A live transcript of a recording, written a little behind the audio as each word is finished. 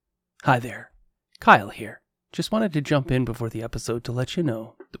Hi there, Kyle here. Just wanted to jump in before the episode to let you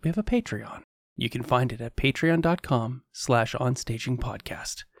know that we have a Patreon. You can find it at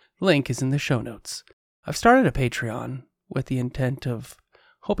patreon.com/onstagingpodcast. Link is in the show notes. I've started a Patreon with the intent of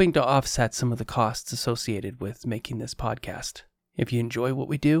hoping to offset some of the costs associated with making this podcast. If you enjoy what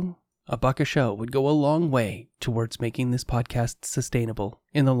we do, $1 a show would go a long way towards making this podcast sustainable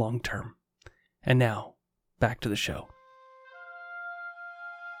in the long term. And now, back to the show.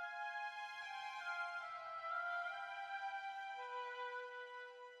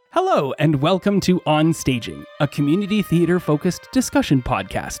 Hello, and welcome to On Staging, a community theater-focused discussion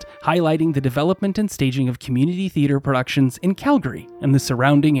podcast highlighting the development and staging of community theater productions in Calgary and the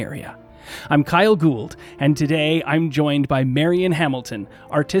surrounding area. I'm Kyle Gould, and today I'm joined by Marion Hamilton,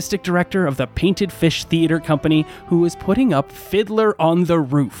 artistic director of the Painted Fish Theater Company, who is putting up Fiddler on the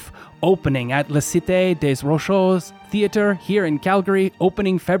Roof, opening at La Cité des Rochers Theatre here in Calgary,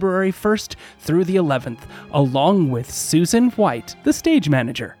 opening February 1st through the 11th, along with Susan White, the stage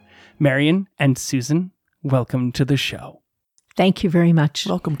manager. Marion and Susan, welcome to the show. Thank you very much.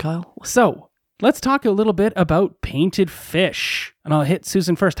 Welcome, Kyle. So, let's talk a little bit about Painted Fish. And I'll hit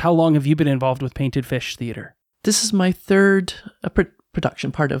Susan first. How long have you been involved with Painted Fish Theatre? This is my third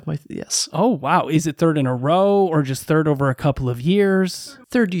production part of my, yes. Oh, wow. Is it third in a row or just third over a couple of years?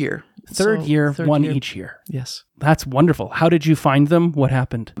 Third year. Third year, one each year. Yes. That's wonderful. How did you find them? What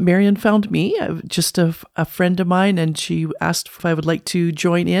happened? Marion found me, just a friend of mine, and she asked if I would like to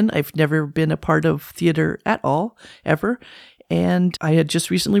join in. I've never been a part of theater at all, ever. And I had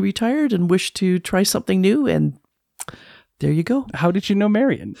just recently retired and wished to try something new, and there you go. How did you know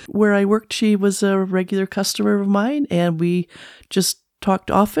Marion? Where I worked, she was a regular customer of mine, and we just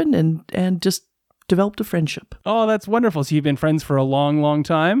talked often and just developed a friendship. Oh, that's wonderful. So you've been friends for a long, long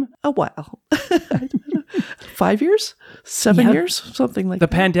time? A while. 5 years? 7 years? Something like that.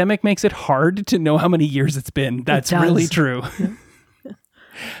 The pandemic makes it hard to know how many years it's been. That's really true.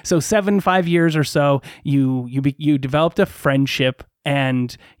 So 5 years or so, you developed a friendship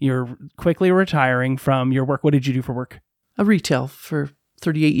and you're quickly retiring from your work. What did you do for work? A retail for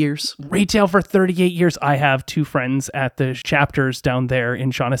 38 years. Retail for 38 years. I have two friends at the chapters down there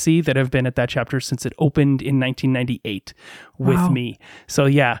in Shaughnessy that have been at that chapter since it opened in 1998 with me. So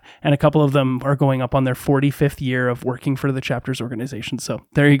yeah, and a couple of them are going up on their 45th year of working for the chapters organization. So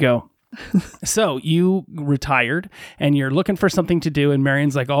there you go. So you retired and you're looking for something to do, and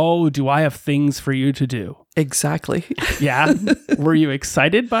Marion's like, oh, do I have things for you to do? Exactly. Yeah. Were you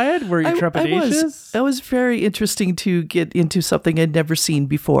excited by it? Were you trepidatious? It was very interesting to get into something I'd never seen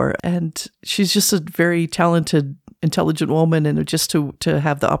before. And she's just a very talented, intelligent woman. And just to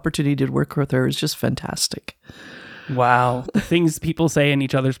have the opportunity to work with her is just fantastic. Wow. The things people say in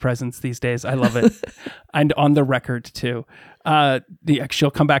each other's presence these days. I love it. And on the record too.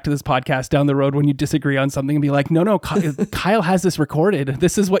 She'll come back to this podcast down the road when you disagree on something and be like, no, Kyle has this recorded.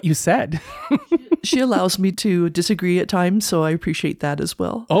 This is what you said. She allows me to disagree at times, so I appreciate that as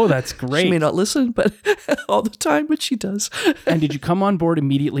well. Oh, that's great. She may not listen, but all the time, but she does. And did you come on board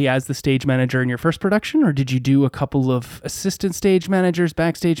immediately as the stage manager in your first production, or did you do a couple of assistant stage managers,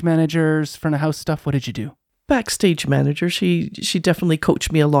 backstage managers, front of house stuff? What did you do? Backstage manager. She definitely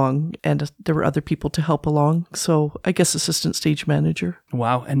coached me along, and there were other people to help along. So I guess assistant stage manager.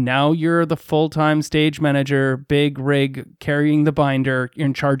 Wow. And now you're the full-time stage manager, big rig, carrying the binder. You're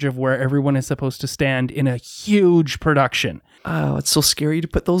in charge of where everyone is supposed to stand in a huge production. Oh, it's so scary to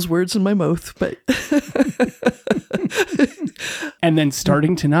put those words in my mouth, but... And then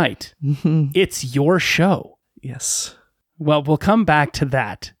starting tonight, it's your show. Yes. Well, we'll come back to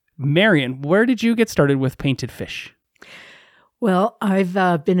that. Marion, where did you get started with Painted Fish? Well, I've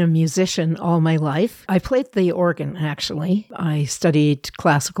been a musician all my life. I played the organ, actually. I studied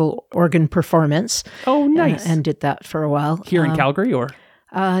classical organ performance. Oh, nice. And did that for a while. Here in Calgary, or?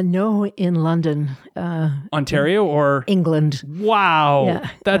 No, in London. Ontario or? England. Wow. Yeah,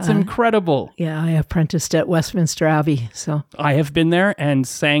 that's incredible. Yeah, I apprenticed at Westminster Abbey. So I have been there and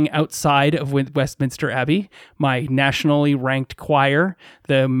sang outside of Westminster Abbey. My nationally ranked choir,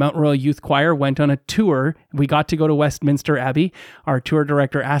 the Mount Royal Youth Choir, went on a tour. We got to go to Westminster Abbey. Our tour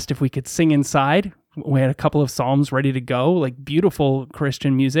director asked if we could sing inside. We had a couple of psalms ready to go, like beautiful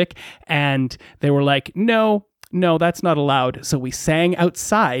Christian music. And they were like, no, that's not allowed. So we sang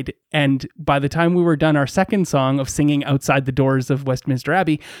outside. And by the time we were done our second song of singing outside the doors of Westminster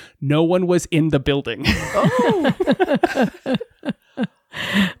Abbey, no one was in the building. Oh.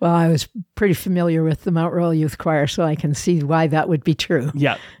 Well, I was pretty familiar with the Mount Royal Youth Choir, so I can see why that would be true.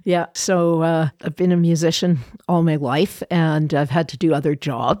 Yeah. Yeah. So I've been a musician all my life, and I've had to do other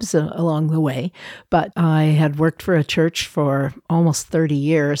jobs along the way. But I had worked for a church for almost 30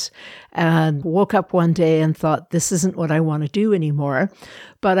 years and woke up one day and thought, this isn't what I want to do anymore.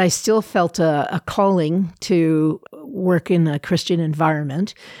 But I still felt a calling to work in a Christian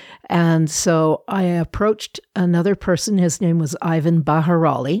environment. And so I approached another person. His name was Ivan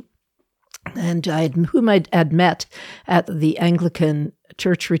Baharali, and whom I had met at the Anglican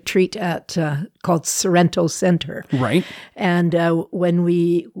church retreat at called Sorrento Center. Right. And when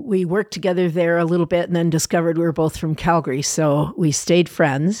we worked together there a little bit and then discovered we were both from Calgary, so we stayed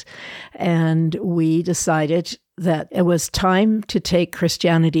friends, and we decided that it was time to take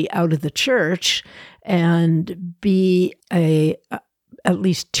Christianity out of the church and be at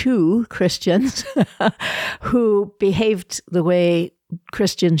least two Christians who behaved the way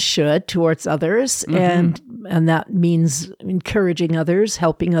Christians should towards others. Mm-hmm. And that means encouraging others,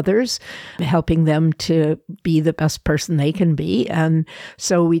 helping them to be the best person they can be. And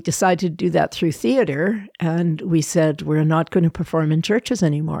so we decided to do that through theater. And we said, we're not going to perform in churches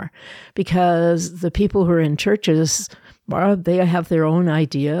anymore, because the people who are in churches, well, they have their own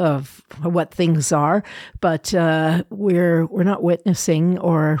idea of what things are, but we're not witnessing,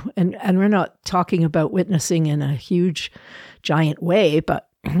 and we're not talking about witnessing in a huge, giant way, but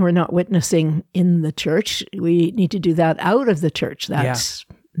we're not witnessing in the church. We need to do that out of the church. That's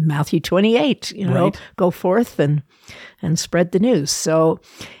Matthew 28. Right. Go forth and spread the news. So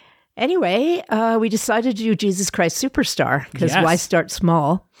anyway, we decided to do Jesus Christ Superstar, because why start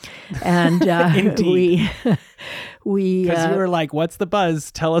small? And because you were like, what's the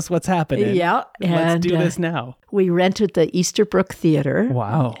buzz? Tell us what's happening. Yeah. Let's do this now. We rented the Easterbrook Theater.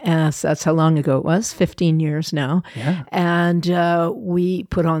 Wow. So that's how long ago it was, 15 years now. Yeah. And we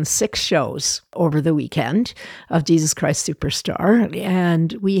put on 6 shows over the weekend of Jesus Christ Superstar.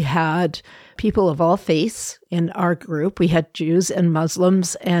 And we had people of all faiths in our group. We had Jews and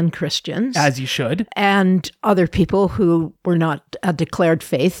Muslims and Christians. As you should. And other people who were not a declared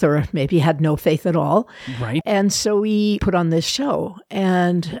faith or maybe had no faith at all. Right. And so we put on this show.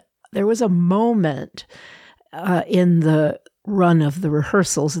 And there was a moment in the run of the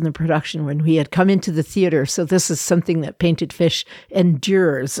rehearsals and the production when we had come into the theater. So this is something that Painted Fish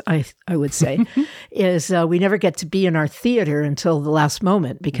endures, I would say, is we never get to be in our theater until the last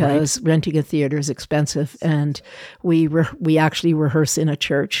moment, because renting a theater is expensive. And we actually rehearse in a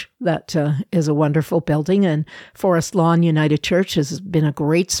church that is a wonderful building. And Forest Lawn United Church has been a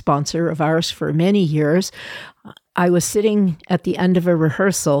great sponsor of ours for many years. I was sitting at the end of a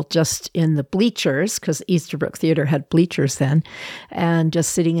rehearsal just in the bleachers, because Easterbrook Theater had bleachers then, and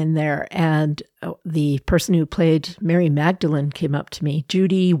just sitting in there. And the person who played Mary Magdalene came up to me,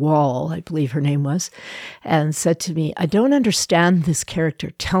 Judy Wall, I believe her name was, and said to me, I don't understand this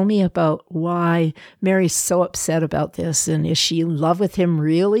character. Tell me about why Mary's so upset about this. And is she in love with him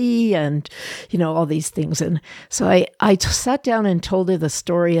really? And, all these things. And so I sat down and told her the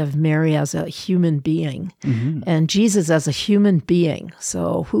story of Mary as a human being. Mm-hmm. And Jesus as a human being.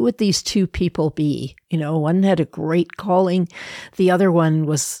 So who would these two people be? One had a great calling. The other one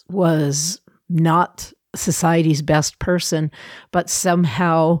was not society's best person, but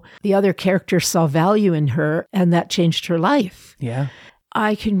somehow the other character saw value in her, and that changed her life. Yeah.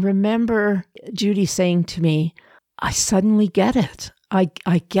 I can remember Judy saying to me, I suddenly get it. I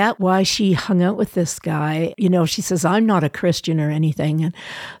get why she hung out with this guy. She says, I'm not a Christian or anything. And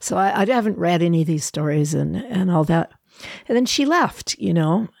so I haven't read any of these stories and all that. And then she left,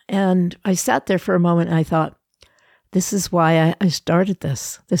 and I sat there for a moment and I thought, this is why I started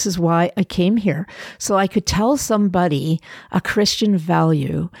this. This is why I came here. So I could tell somebody a Christian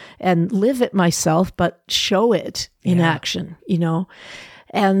value and live it myself, but show it in action,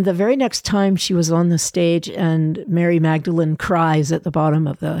 And the very next time she was on the stage and Mary Magdalene cries at the bottom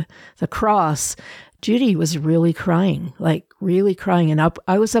of the cross, Judy was really crying. And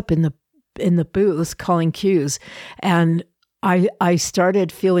I was up in the booth calling cues, and I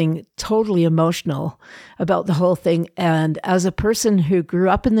started feeling totally emotional about the whole thing. And as a person who grew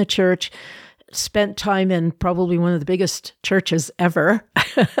up in the church, spent time in probably one of the biggest churches ever,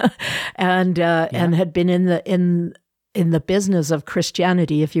 and had been in the business of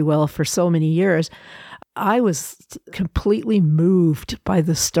Christianity, if you will, for so many years, I was completely moved by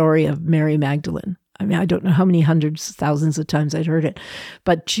the story of Mary Magdalene. I mean, I don't know how many hundreds, thousands of times I'd heard it,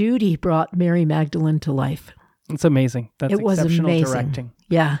 but Judy brought Mary Magdalene to life. It's amazing. That's exceptional directing.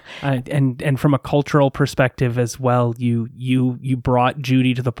 Yeah. And from a cultural perspective as well, you brought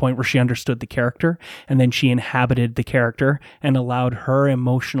Judy to the point where she understood the character, and then she inhabited the character and allowed her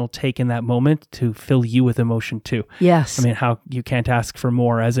emotional take in that moment to fill you with emotion too. Yes. I mean, how you can't ask for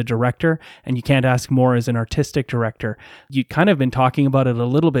more as a director, and you can't ask more as an artistic director. You kind of been talking about it a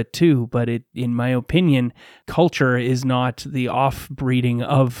little bit too, but in my opinion, culture is not the off-breeding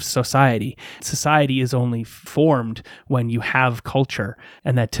of society. Society is only formed when you have culture.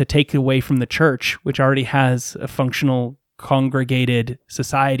 And that to take away from the church, which already has a functional congregated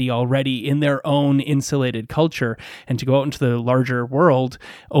society already in their own insulated culture, and to go out into the larger world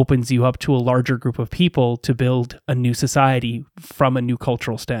opens you up to a larger group of people to build a new society from a new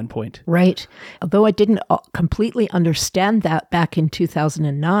cultural standpoint. Right. Although I didn't completely understand that back in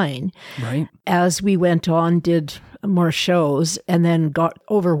 2009, right? As we went on, did more shows, and then got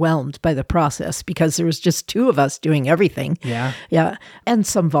overwhelmed by the process because there was just two of us doing everything. Yeah. Yeah. And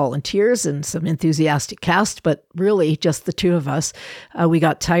some volunteers and some enthusiastic cast, but really just the two of us. We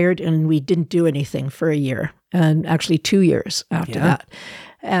got tired and we didn't do anything for a year, and actually 2 years after that.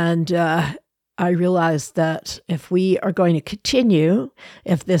 And I realized that if we are going to continue,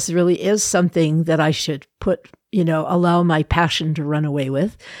 if this really is something that I should put, allow my passion to run away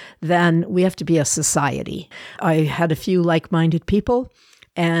with, then we have to be a society. I had a few like-minded people,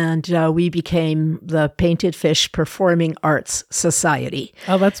 and we became the Painted Fish Performing Arts Society.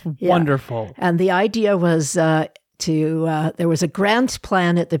 Oh, that's wonderful. And the idea was there was a grand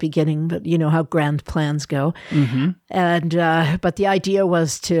plan at the beginning, but you know how grand plans go. Mm-hmm. And but the idea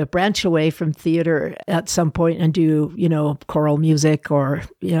was to branch away from theater at some point and do, choral music or,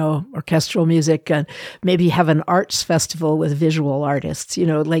 orchestral music, and maybe have an arts festival with visual artists,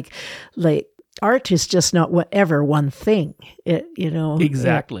 like art is just not whatever one thing.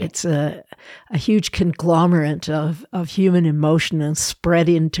 Exactly. It's a huge conglomerate of human emotion and spread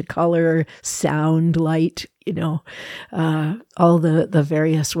into color, sound, light, all the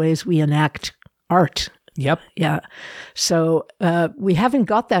various ways we enact art. Yep. Yeah. So we haven't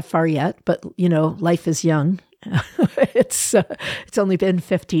got that far yet, but life is young. It's only been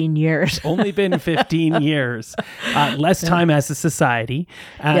 15 years. Only been 15 years. Less time as a society.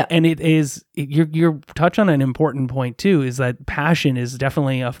 And it is, you're touch on an important point too, is that passion is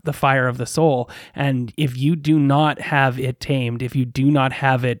definitely the fire of the soul. And if you do not have it tamed, if you do not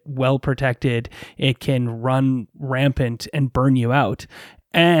have it well protected, it can run rampant and burn you out.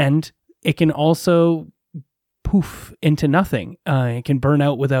 And it can also poof into nothing. It can burn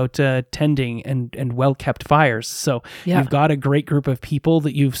out without tending and well-kept fires. So you've got a great group of people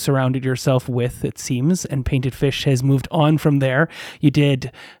that you've surrounded yourself with, it seems, and Painted Fish has moved on from there. You did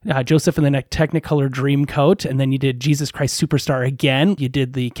Joseph and the Technicolor Dreamcoat, and then you did Jesus Christ Superstar again. You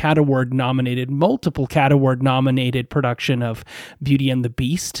did the multiple Cat Award nominated production of Beauty and the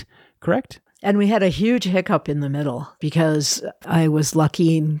Beast, correct? And we had a huge hiccup in the middle because I was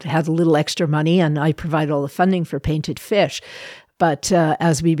lucky and had a little extra money, and I provided all the funding for Painted Fish. But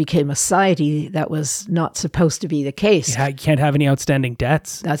as we became a society, that was not supposed to be the case. Yeah, you can't have any outstanding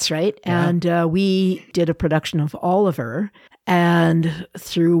debts. That's right. Yeah. And we did a production of Oliver, and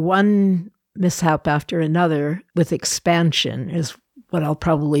through one mishap after another, with expansion is what I'll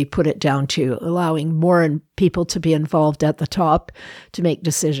probably put it down to, allowing more people to be involved at the top to make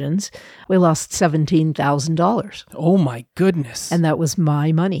decisions, we lost $17,000. Oh my goodness. And that was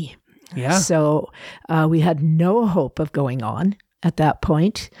my money. Yeah. So we had no hope of going on at that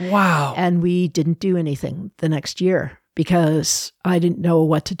point. Wow. And we didn't do anything the next year because I didn't know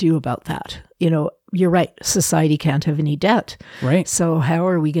what to do about that. You're right. Society can't have any debt. Right. So how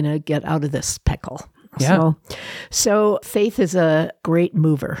are we going to get out of this pickle? Yeah. So faith is a great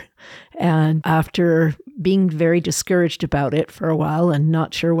mover. And after being very discouraged about it for a while and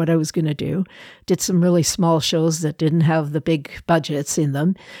not sure what I was going to do, did some really small shows that didn't have the big budgets in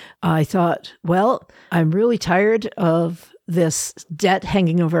them. I thought, well, I'm really tired of this debt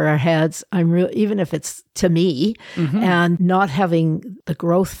hanging over our heads. Even if it's to me, and not having the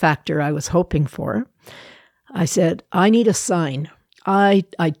growth factor I was hoping for. I said, I need a sign. I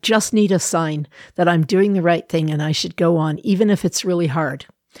just need a sign that I'm doing the right thing and I should go on, even if it's really hard.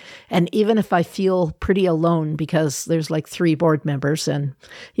 And even if I feel pretty alone because there's like 3 board members and,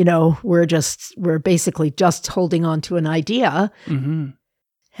 we're basically just holding on to an idea. Mm-hmm.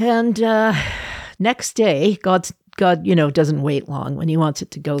 And next day, God, doesn't wait long when he wants it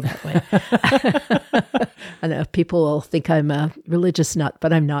to go that way. I know people will think I'm a religious nut,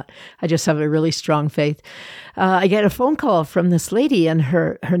 but I'm not. I just have a really strong faith. I get a phone call from this lady, and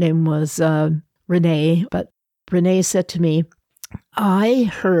her name was Renee. But Renee said to me, I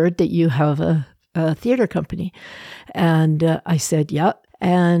heard that you have a theater company. And I said, yeah.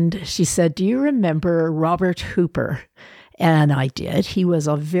 And she said, "Do you remember Robert Hooper?" And I did. He was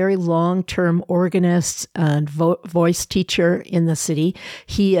a very long-term organist and voice teacher in the city.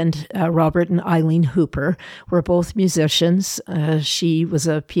 He and Robert and Eileen Hooper were both musicians. She was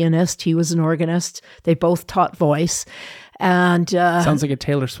a pianist. He was an organist. They both taught voice. And sounds like a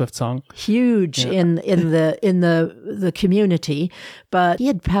Taylor Swift song. Huge in the community, but he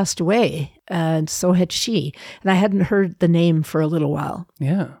had passed away, and so had she. And I hadn't heard the name for a little while.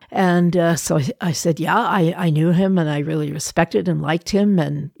 Yeah. And so I said, yeah, I knew him, and I really respected and liked him,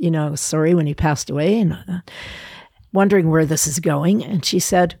 and sorry when he passed away, and wondering where this is going. And she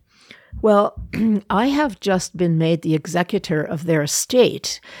said, "Well, I have just been made the executor of their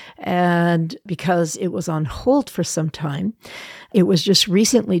estate, and because it was on hold for some time, it was just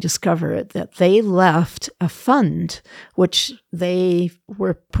recently discovered that they left a fund which they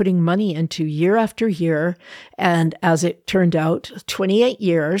were putting money into year after year, and as it turned out, 28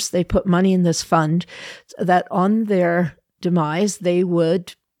 years, they put money in this fund that on their demise, they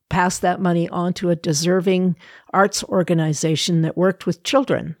would pass that money on to a deserving arts organization that worked with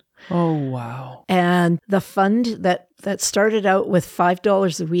children." Oh, wow. And the fund that started out with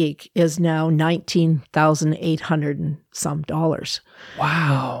 $5 a week is now $19,800 and some dollars.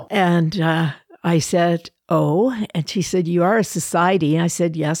 Wow. And I said, "Oh," and she said, "You are a society." And I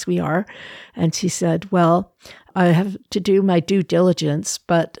said, "Yes, we are." And she said, "Well, I have to do my due diligence,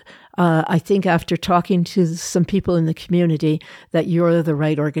 but I think after talking to some people in the community that you're the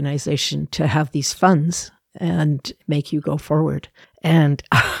right organization to have these funds and make you go forward." And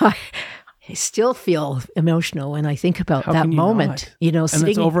I still feel emotional when I think about that moment. And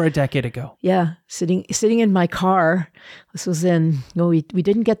it's over a decade ago. Yeah, sitting in my car. This was we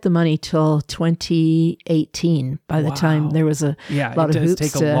didn't get the money till 2018. By the time there was a lot of hoops. It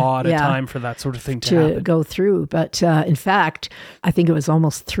does take a lot of time for that sort of thing to happen. Go through. But in fact, I think it was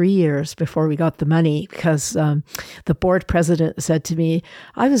almost 3 years before we got the money, because the board president said to me,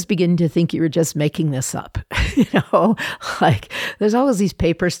 "I was beginning to think you were just making this up." Like there's always these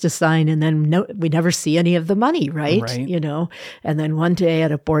papers to sign, and then we never see any of the money, right? And then one day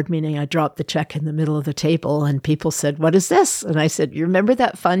at a board meeting, I dropped the check in the middle of the table, and people said, "What is this?" And I said, "You remember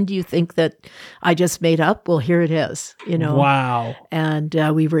that fund you think that I just made up? Well, here it is." Wow. And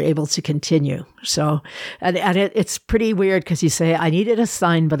we were able to continue. So, and it's pretty weird because you say, "I needed a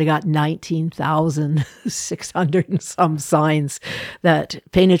sign, but I got 19,600 and some signs that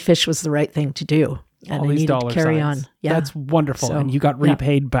Painted Fish was the right thing to do." And all these dollar carry signs. on. Yeah. That's wonderful. And you got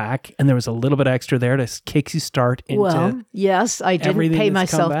repaid back, and there was a little bit extra there to kick you start into. Well, yes, I didn't pay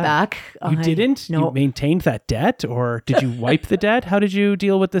myself back. You didn't? No. You maintained that debt, or did you wipe the debt? How did you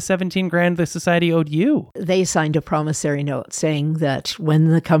deal with the $17,000 the society owed you? They signed a promissory note saying that when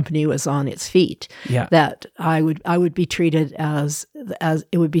the company was on its feet, that I would be treated as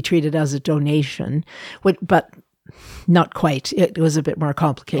it would be treated as a donation, but not quite. It was a bit more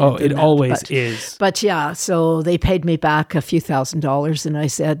complicated. Oh, it always is. But yeah, so they paid me back a few $1,000s, and I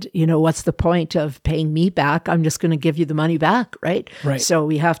said, what's the point of paying me back? I'm just going to give you the money back, right? Right. So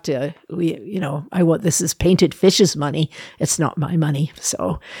we have to, this is Painted Fish's money. It's not my money.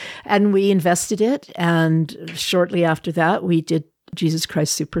 So, and we invested it, and shortly after that, we did Jesus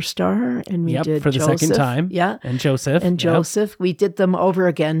Christ Superstar, and we did for the Joseph. second time. Yeah. And Joseph. Joseph. We did them over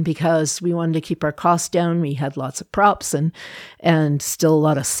again because we wanted to keep our costs down. We had lots of props and still a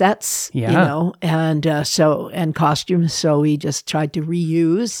lot of sets, and costumes. So we just tried to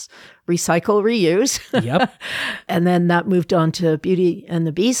recycle, reuse. Yep. And then that moved on to Beauty and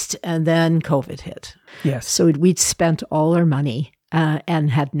the Beast, and then COVID hit. Yes. So we'd spent all our money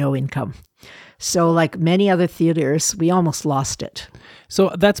and had no income. So like many other theaters, we almost lost it.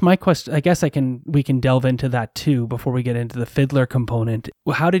 So that's my question. I guess we can delve into that too before we get into the Fiddler component.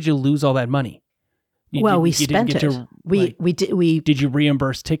 How did you lose all that money? We spent it. Did you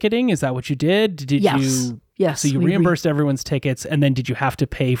reimburse ticketing? Is that what you did? Yes. So you reimbursed everyone's tickets, and then did you have to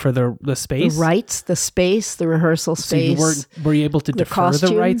pay for the space? The rights, the space, the rehearsal space. So were you able to defer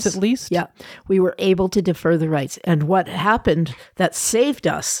the rights at least? Yeah, we were able to defer the rights. And what happened that saved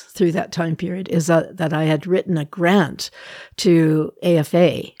us through that time period is that I had written a grant to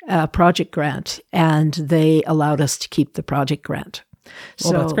AFA, a project grant, and they allowed us to keep the project grant.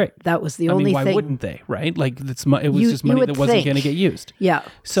 Well, that's great. That was the only thing. Why wouldn't they, right? Like it was just money that wasn't going to get used. Yeah.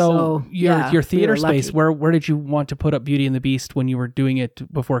 So your theater space, where did you want to put up Beauty and the Beast when you were doing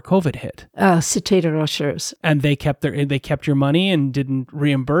it before COVID hit? Cité de Rochers. And they kept your money and didn't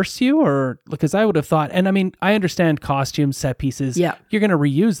reimburse you, or because I would have thought, and I mean, I understand costumes, set pieces. Yeah. You're going to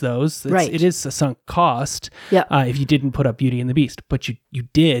reuse those. Right. It is a sunk cost. Yeah. If you didn't put up Beauty and the Beast, but you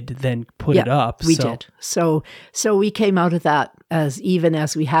did then put it up. We did. So we came out of that as even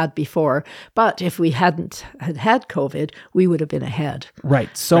as we had before. But if we hadn't had COVID, we would have been ahead. Right.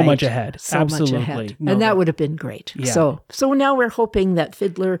 So much ahead. So Absolutely. much ahead. No, and that would have been great. Yeah. So now we're hoping that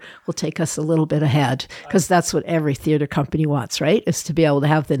Fiddler will take us a little bit ahead, because that's what every theater company wants, right? Is to be able to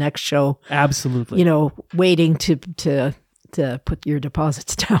have the next show, Absolutely. waiting to put your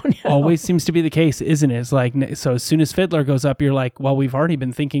deposits down. Always seems to be the case, isn't it? It's like, so as soon as Fiddler goes up, you're like, well, we've already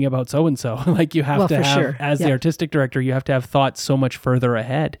been thinking about so-and-so. Like you have to for have, sure. as the artistic director, you have to have thoughts so much further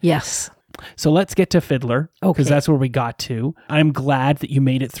ahead. Yes. So let's get to Fiddler, because Okay. that's where we got to. I'm glad that you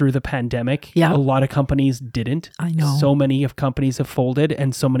made it through the pandemic. Yeah. A lot of companies didn't. I know. So many of companies have folded,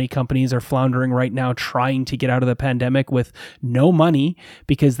 and so many companies are floundering right now trying to get out of the pandemic with no money,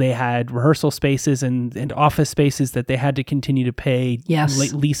 because they had rehearsal spaces and office spaces that they had to continue to pay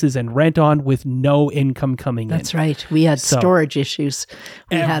Yes. leases and rent on with no income coming in. That's right. We had So- storage issues.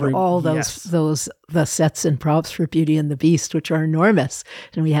 We had all yes. the sets and props for Beauty and the Beast, which are enormous,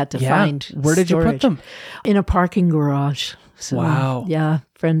 and we had to find Where did you put storage. them? In a parking garage. So, Wow. Yeah,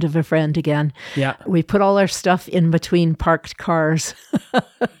 friend of a friend again. Yeah. We put all our stuff in between parked cars.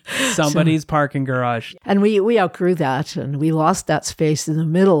 Somebody's parking garage. And we outgrew that, and we lost that space in the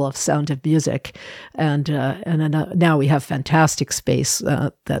middle of Sound of Music, and now we have fantastic space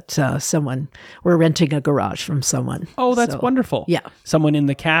that we're renting a garage from someone. Oh, that's So, wonderful. Yeah, Someone in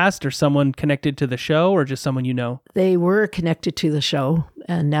the cast, or someone connected to the show, or just someone you know? they were connected to the show,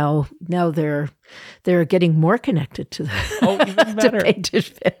 and now they're getting more connected to the Even to better. Painted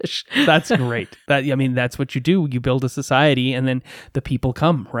Fish. That's great. That's what you do. You build a society, and then the people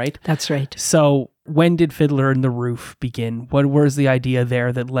come, right? That's right. So when did Fiddler in the Roof begin? What was the idea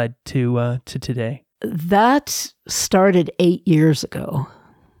there that led to today? That started 8 years ago.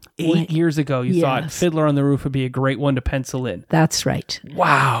 8 years ago, you thought Yes. Fiddler on the Roof would be a great one to pencil in. That's right.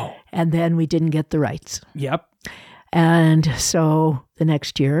 Wow. And then we didn't get the rights. Yep. And so the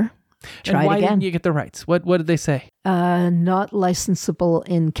next year, And tried why again. didn't you get the rights? What did they say? Not licensable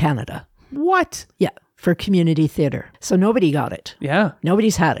in Canada. What? Yeah, for community theater. So nobody got it. Yeah.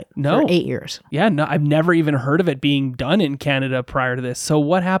 Nobody's had it No. for 8 years. Yeah, no, I've never even heard of it being done in Canada prior to this. So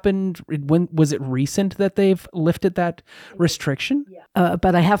what happened? When was it recent that they've lifted that restriction?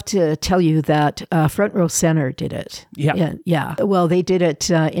 But I have to tell you that Front Row Center did it. Yeah. Yeah. Well, they did it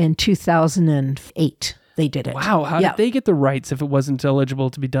in 2008. They did it. Wow, how did they get the rights if it wasn't eligible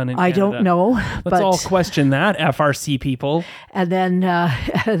to be done in Canada? I don't know. Let's all question that, FRC people. And then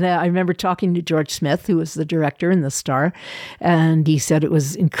I remember talking to George Smith, who was the director in The Star, and he said it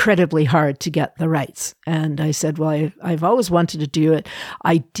was incredibly hard to get the rights. And I said, well, I've always wanted to do it.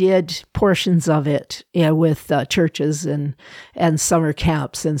 I did portions of it with churches and summer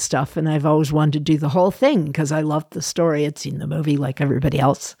camps and stuff, and I've always wanted to do the whole thing because I loved the story. I'd seen the movie like everybody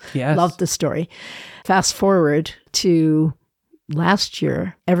else. Yes. Loved the story. Fast forward to last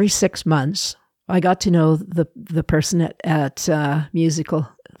year, every 6 months, I got to know the person at Musical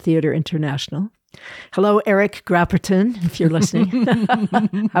Theatre International. Hello, Eric Grapperton, if you're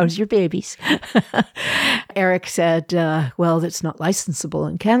listening. How's your babies? Eric said, well, it's not licensable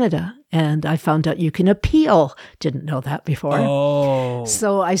in Canada. And I found out you can appeal. Didn't know that before. Oh.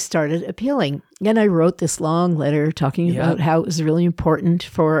 So I started appealing. And I wrote this long letter talking about how it was really important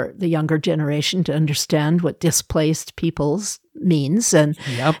for the younger generation to understand what displaced peoples means, and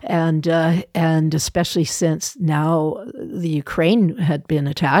especially since now the Ukraine had been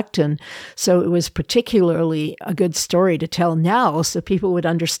attacked, and so it was particularly a good story to tell now, so people would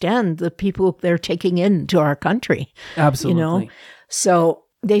understand the people they're taking into our country. Absolutely. So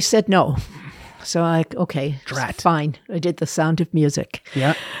they said no. So okay, Drat. fine. I did The Sound of Music.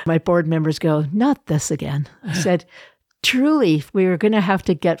 Yeah. My board members go, not this again. I said, truly, we are going to have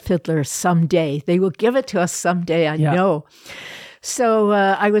to get Fiddler someday. They will give it to us someday, I know. So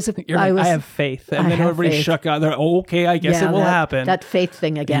I have faith. And then everybody shook out. They're okay, I guess it will happen. That faith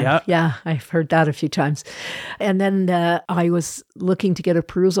thing again. Yep. Yeah, I've heard that a few times. And then I was looking to get a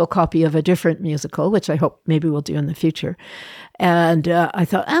perusal copy of a different musical, which I hope maybe we'll do in the future. And I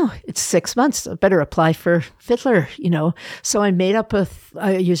thought, it's 6 months. I better apply for Fiddler, So I made up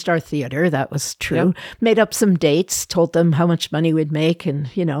I used our theater. That was true. Yep. Made up some dates, told them how much money we'd make and,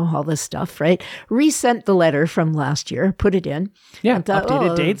 all this stuff, right? Resent the letter from last year, put it in. Yeah, and thought,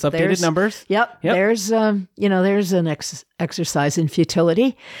 updated dates, updated numbers. Yep. There's, there's an exercise in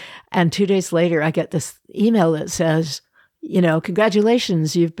futility. And 2 days later, I get this email that says,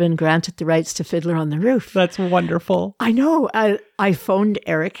 congratulations, you've been granted the rights to Fiddler on the Roof. That's wonderful. I know. I phoned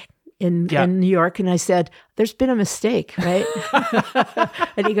Eric in New York. And I said, there's been a mistake, right?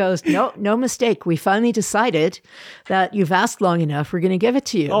 And he goes, no mistake. We finally decided that you've asked long enough. We're going to give it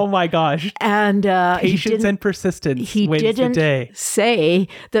to you. Oh my gosh. And patience and persistence he wins didn't the day. say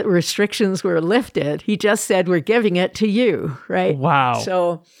that restrictions were lifted. He just said, we're giving it to you, right? Wow.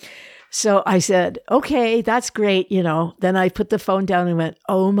 So I said, okay, that's great. Then I put the phone down and went,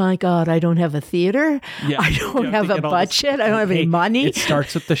 oh my God, I don't have a theater. Yeah, I don't have a budget. I don't have any money. It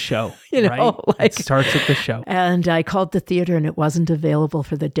starts with the show. Right? It starts with the show. And I called the theater and it wasn't available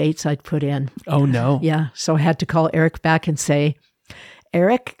for the dates I'd put in. Oh no. Yeah. So I had to call Eric back and say,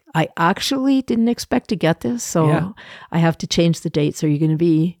 Eric, I actually didn't expect to get this. So I have to change the dates. Are you going to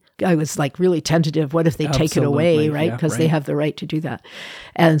be... I was like really tentative. What if they take it away, right? Because they have the right to do that.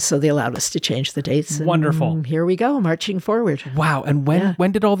 And so they allowed us to change the dates. And wonderful. Here we go, marching forward. Wow. And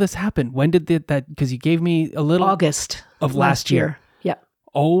when did all this happen? When did that, because you gave me a little... August of last year. Yeah.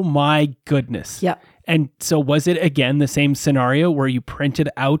 Oh my goodness. Yeah. And so was it again the same scenario where you printed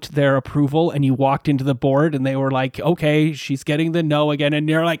out their approval and you walked into the board and they were like, okay, she's getting the no again. And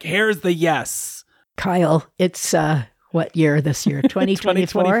you're like, here's the yes. Kyle, it's... what year this year?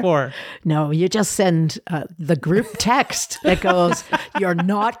 2024? 2024. No, you just send the group text that goes, you're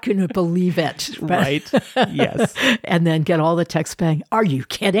not going to believe it. Right. Yes. And then get all the text bang. Are you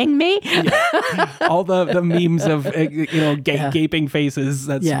kidding me? Yeah. All the memes of, gaping faces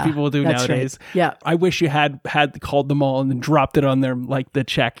that people do nowadays. Right. Yeah. I wish you had called them all and then dropped it on their, like the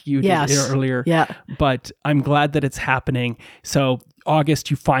check you did earlier. Yeah. But I'm glad that it's happening. So August,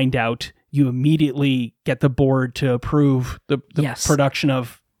 you find out. You immediately get the board to approve the production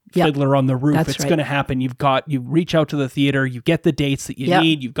of Fiddler on the Roof. That's it's going to happen. You reach out to the theater, you get the dates that you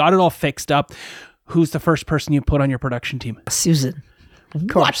need, you've got it all fixed up. Who's the first person you put on your production team? Susan. Of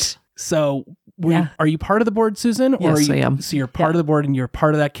course. So are you part of the board, Susan? Yes, I am. So you're part of the board and you're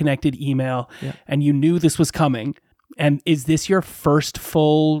part of that connected email and you knew this was coming. And is this your first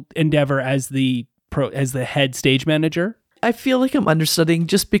full endeavor as the head stage manager? I feel like I'm understudying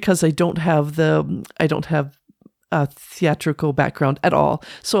just because I don't have a theatrical background at all.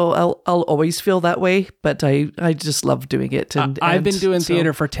 So I'll always feel that way, but I just love doing it. And I've been doing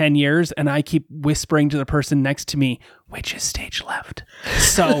theater for 10 years and I keep whispering to the person next to me, which is stage left.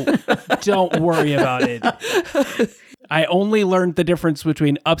 So don't worry about it. I only learned the difference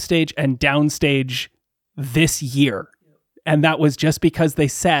between upstage and downstage this year. And that was just because they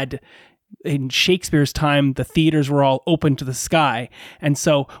said in Shakespeare's time, the theaters were all open to the sky. And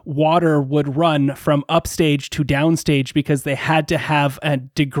so water would run from upstage to downstage because they had to have a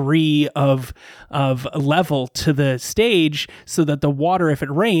degree of level to the stage so that the water, if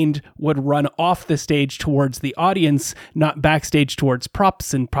it rained, would run off the stage towards the audience, not backstage towards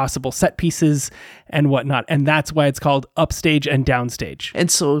props and possible set pieces and whatnot. And that's why it's called upstage and downstage.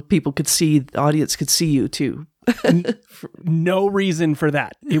 And so people could see, the audience could see you too. No reason for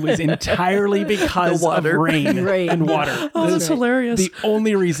that. It was entirely because of rain and water. Oh, that's hilarious. The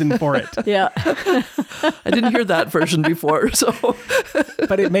only reason for it. Yeah. I didn't hear that version before, so.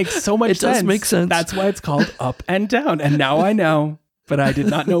 But it makes so much sense. It does make sense. That's why it's called up and down. And now I know, but I did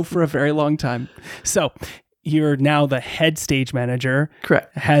not know for a very long time. So you're now the head stage manager.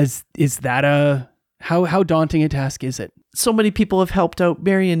 Correct. Is that how daunting a task is it? So many people have helped out.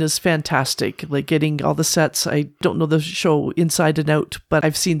 Marion is fantastic, like getting all the sets. I don't know the show inside and out, but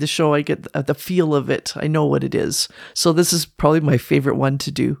I've seen the show. I get the feel of it. I know what it is. So this is probably my favorite one to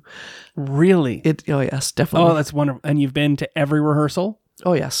do. Really? Oh, yes, definitely. Oh, that's wonderful. And you've been to every rehearsal?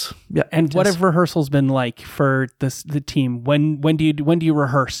 Oh, yes. Yeah. And what have rehearsals been like for the team? When do you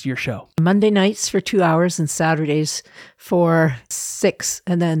rehearse your show? Monday nights for 2 hours and Saturdays for 6,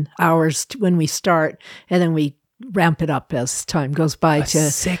 and then hours when we start, and then we ramp it up as time goes by to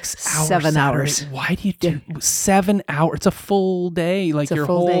 6 hours, 7 hours. Why do you do 7 hours? It's a full day. Like your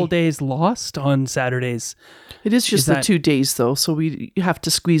whole day is lost on Saturdays. It is just the 2 days though. So we have to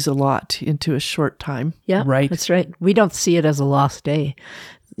squeeze a lot into a short time. Yeah, right. That's right. We don't see it as a lost day,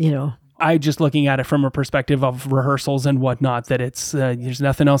 I just looking at it from a perspective of rehearsals and whatnot, that it's there's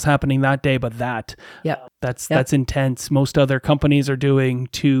nothing else happening that day but that. Yeah, that's intense. Most other companies are doing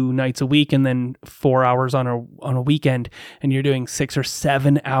 2 nights a week and then 4 hours on a weekend, and you're doing 6 or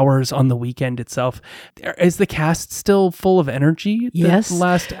 7 hours on the weekend itself. Is the cast still full of energy at the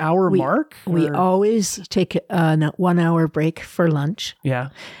last hour mark? We always take a 1 hour break for lunch. Yeah,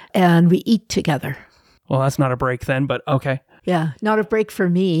 and we eat together. Well, that's not a break then, but okay. Yeah. Not a break for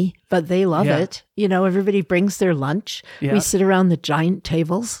me, but they love it. You know, everybody brings their lunch. Yeah. We sit around the giant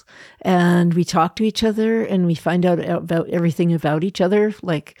tables and we talk to each other and we find out about everything about each other.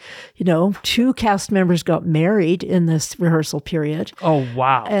 Like, you know, 2 cast members got married in this rehearsal period. Oh,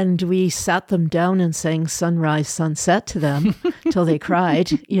 wow. And we sat them down and sang Sunrise, Sunset to them till they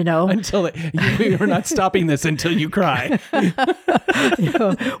cried, you know. We were not stopping this until you cry. You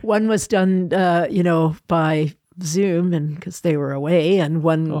know, one was done, you know, by Zoom, and because they were away, and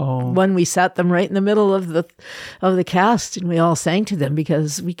one we sat them right in the middle of the cast, and we all sang to them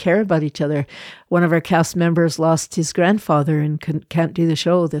because we care about each other. One of our cast members lost his grandfather and can't do the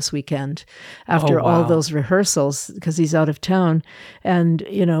show this weekend after all those rehearsals because he's out of town, and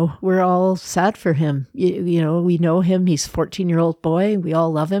you know, we're all sad for him. You know, we know him; he's a 14-year-old boy. We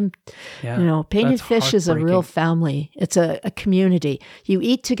all love him. Yeah, you know, Painted Fish is a real family. It's a community. You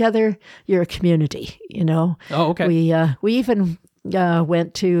eat together, you're a community. You know. Oh, okay. We even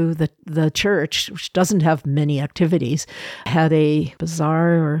went to the church, which doesn't have many activities, had a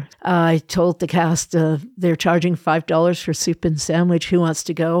bazaar. Or I told the cast they're charging $5 for soup and sandwich. Who wants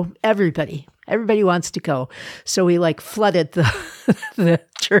to go? Everybody wants to go. So we like flooded the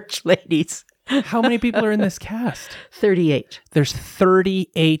church ladies. How many people are in this cast? 38. There's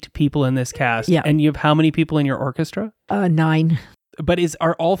 38 people in this cast. Yeah. And you have how many people in your orchestra? 9. But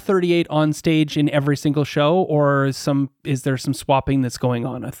are all 38 on stage in every single show, or is there some swapping that's going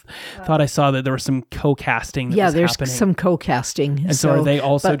on? I thought I saw that there was some co-casting that was there's happening. some co-casting. And so are they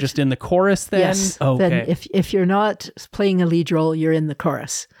also just in the chorus then? Yes. Okay. Then if you're not playing a lead role, you're in the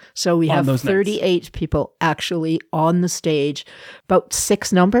chorus. So we have 38 people actually on the stage, about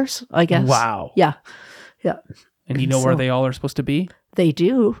 6 numbers, I guess. Wow. Yeah. Yeah. And you know where they all are supposed to be? They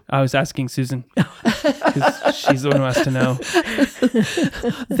do. I was asking Susan, because she's the one who has to know.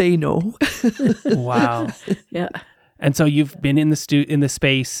 They know. Wow. Yeah. And so you've been in the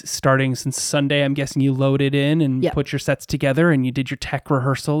space starting since Sunday. I'm guessing you loaded in and put your sets together, and you did your tech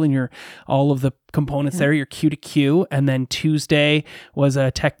rehearsal and all of the components there, your cue to cue. And then Tuesday was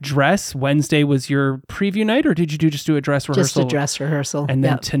a tech dress. Wednesday was your preview night, or did you just do a dress rehearsal? Just a dress rehearsal. And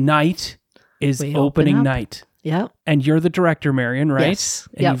then tonight is opening night. Yeah. And you're the director, Marion, right? Yes.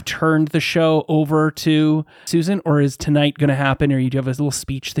 And you've turned the show over to Susan, or is tonight going to happen, or you do have a little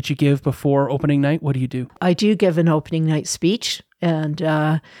speech that you give before opening night? What do you do? I do give an opening night speech, and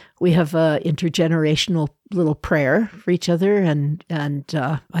we have an intergenerational little prayer for each other, and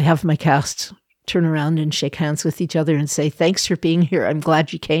I have my cast turn around and shake hands with each other and say, "Thanks for being here. I'm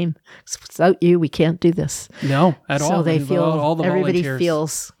glad you came. Without you, we can't do this." No, at all. So they feel, all the everybody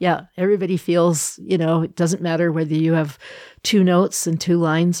volunteers. everybody feels, you know, it doesn't matter whether you have 2 notes and 2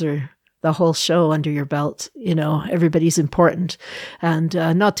 lines or the whole show under your belt, you know, everybody's important. And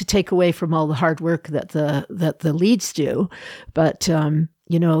not to take away from all the hard work that the leads do, but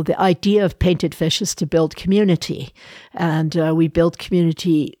you know, the idea of Painted Fish is to build community. And we build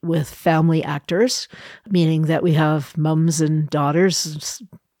community with family actors, meaning that we have mums and daughters,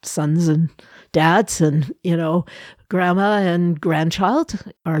 sons and dads, and, you know, grandma and grandchild.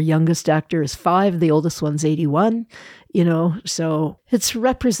 Our youngest actor is 5, the oldest one's 81, you know, so it's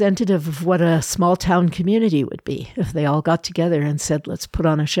representative of what a small town community would be if they all got together and said, let's put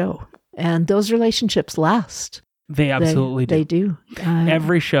on a show. And those relationships last. They absolutely do. They do.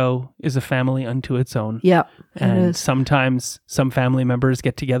 Every show is a family unto its own. Yeah. And sometimes some family members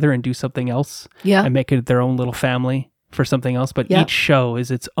get together and do something else. Yeah. And make it their own little family for something else. But each show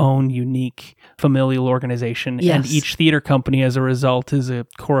is its own unique familial organization. Yes. And each theater company, as a result, is a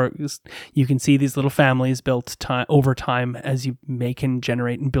core. You can see these little families built over time as you make and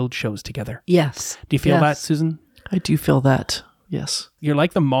generate and build shows together. Yes. Do you feel that, Susan? I do feel that. Yes. You're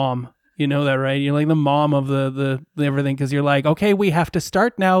like the mom. You know that, right? You're like the mom of the everything, because you're like, okay, we have to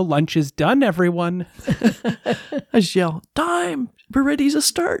start now. Lunch is done, everyone. I just yell, time. We're ready to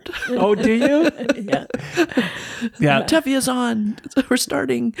start. Oh, do you? Yeah. Yeah. Tevia's on. We're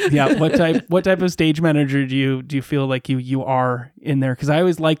starting. Yeah. What type of stage manager do you feel like you are in there? Because I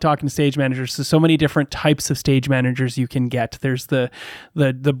always like talking to stage managers. So many different types of stage managers you can get. There's the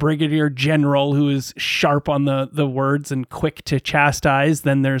brigadier general who is sharp on the words and quick to chastise.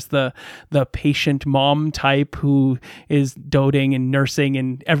 Then there's the patient mom type who is doting and nursing,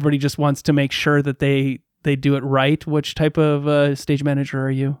 and everybody just wants to make sure that they do it right. Which type of stage manager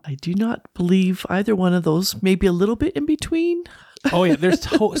are you? I do not believe either one of those. Maybe a little bit in between. Oh yeah, there's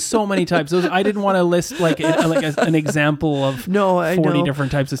so many types. I didn't want to list an example of 40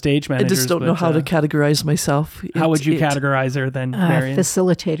 different types of stage managers. I just don't know how to categorize myself. How would you categorize her then, Marion?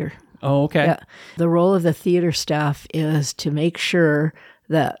 Facilitator. Oh, okay. Yeah. The role of the theater staff is to make sure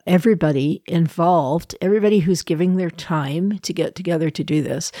that everybody involved, everybody who's giving their time to get together to do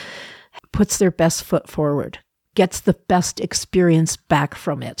this, puts their best foot forward, gets the best experience back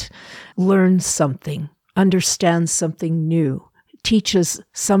from it, learns something, understands something new, teaches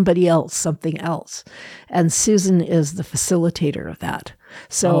somebody else something else. And Susan is the facilitator of that.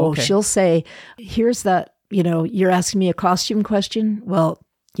 So she'll say, here's that, you're asking me a costume question. Well,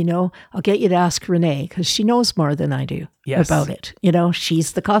 I'll get you to ask Renee because she knows more than I do about it.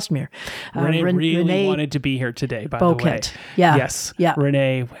 She's the costumier. Renee really wanted to be here today, by the way. Yeah. Yes. Yeah.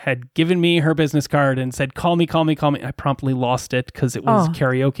 Renee had given me her business card and said, call me. I promptly lost it because it was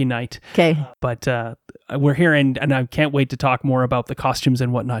karaoke night. Okay. But we're here and I can't wait to talk more about the costumes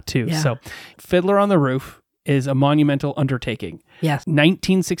and whatnot too. Yeah. So Fiddler on the Roof is a monumental undertaking. Yes.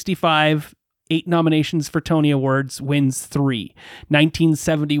 1965, 8 nominations for Tony Awards, wins 3.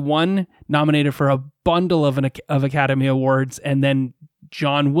 1971, nominated for a bundle of Academy Awards, and then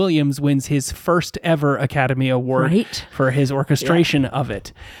John Williams wins his first ever Academy Award for his orchestration of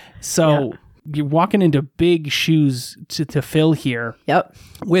it. So you're walking into big shoes to fill here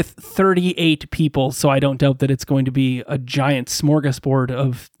with 38 people, so I don't doubt that it's going to be a giant smorgasbord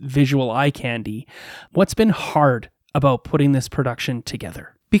of visual eye candy. What's been hard about putting this production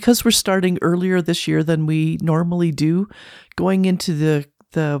together? Because we're starting earlier this year than we normally do, going into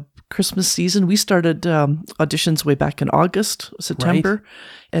the Christmas season, we started auditions way back in August, September,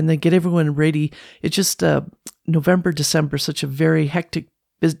 and then get everyone ready. It's just November, December, such a very hectic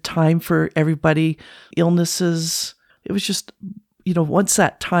time for everybody. Illnesses. It was just, once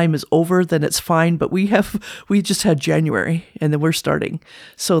that time is over, then it's fine. But we just had January, and then we're starting.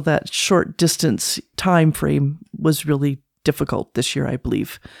 So that short distance time frame was really difficult this year, I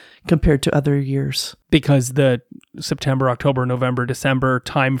believe, compared to other years. Because the September, October, November, December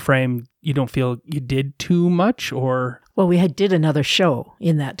time frame, you don't feel you did too much, or? Well, we did another show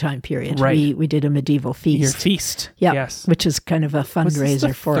in that time period. Right. We did a medieval feast. Your feast. Yeah. Yes. Which is kind of a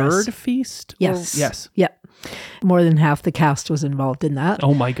fundraiser for us. Third feast? Yes. Yes. Yeah. More than half the cast was involved in that.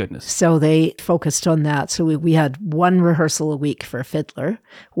 Oh my goodness. So they focused on that. So we had one rehearsal a week for Fiddler,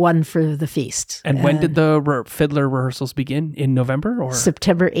 one for the feast. And when did the Fiddler rehearsals begin? In November or?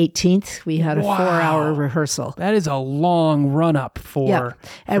 September 18th, we had a 4-hour rehearsal. That is a long run up for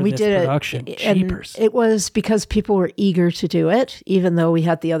and we this did production. it. And it was because people were eager to do it, even though we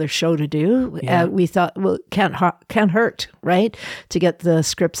had the other show to do. We thought, well, can't hurt, right? To get the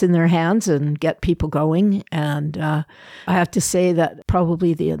scripts in their hands and get people going. And I have to say that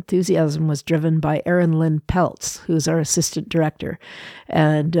probably the enthusiasm was driven by Erin Lynn Peltz, who's our assistant director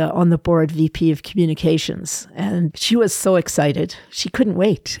and on the board VP of communications. And she was so excited. She couldn't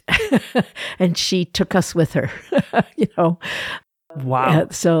wait. And she took us with her, Wow.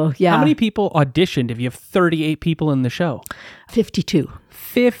 So, How many people auditioned if you have 38 people in the show? 52.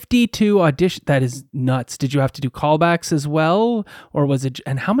 52 auditions. That is nuts. Did you have to do callbacks as well? Or was it,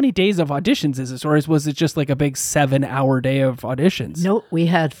 and how many days of auditions is this? Or was it just like a big 7-hour day of auditions? Nope. We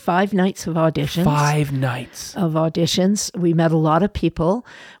had 5 nights of auditions. 5 nights of auditions. We met a lot of people.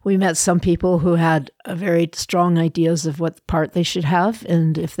 We met some people who had very strong ideas of what part they should have.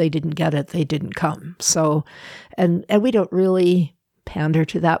 And if they didn't get it, they didn't come. So, and we don't really pander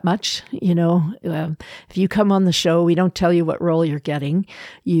to that much. If you come on the show, we don't tell you what role you're getting.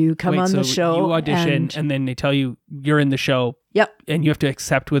 You come on the show. You audition and then they tell you you're in the show. Yep. And you have to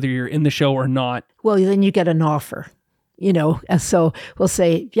accept whether you're in the show or not. Well, then you get an offer, and so we'll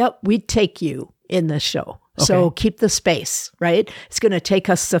say, yep, we'd take you in the show. Okay. So keep the space, right? It's going to take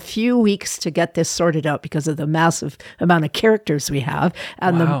us a few weeks to get this sorted out because of the massive amount of characters we have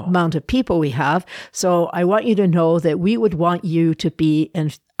and the amount of people we have. So I want you to know that we would want you to be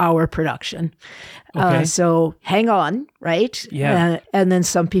in our production. Okay. So hang on, right? Yeah. And then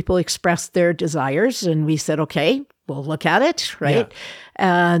some people expressed their desires and we said, okay, we'll look at it, right? Yeah.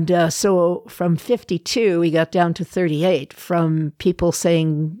 And so from 52, we got down to 38 from people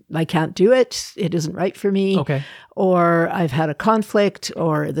saying, I can't do it. It isn't right for me. Okay. Or I've had a conflict,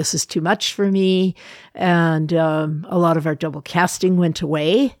 or this is too much for me. And a lot of our double casting went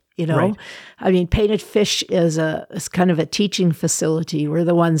away. Right. I mean, Painted Fish is kind of a teaching facility. We're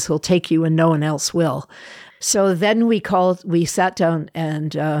the ones who'll take you when no one else will. So then we sat down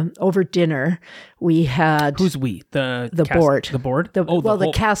and over dinner, We had Who's we? the board. The board?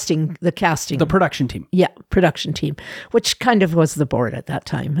 The casting. The production team. Yeah, production team, which kind of was the board at that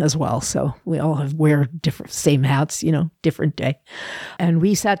time as well. So we all wear different, same hats, different day. And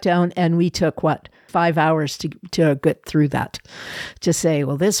we sat down and we took 5 hours to get through that, to say,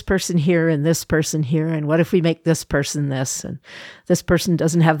 well, this person here and this person here, and what if we make this person this, and this person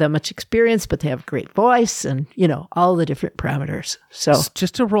doesn't have that much experience, but they have a great voice, and all the different parameters. So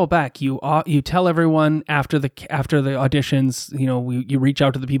just to roll back, you tell everyone after the auditions, you reach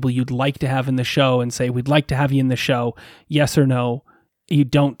out to the people you'd like to have in the show and say, we'd like to have you in the show, yes or no. You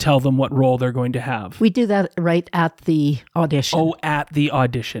don't tell them what role they're going to have. We do that right at the audition. Oh, at the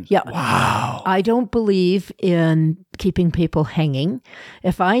audition. Yeah. Wow. I don't believe in keeping people hanging.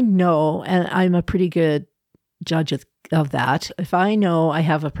 If I know, and I'm a pretty good judge of that, if I know I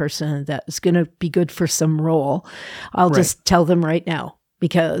have a person that is going to be good for some role, I'll just tell them right now,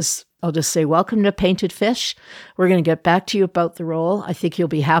 because I'll just say, welcome to Painted Fish. We're going to get back to you about the role. I think you'll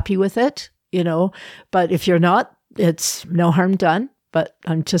be happy with it, but if you're not, it's no harm done. But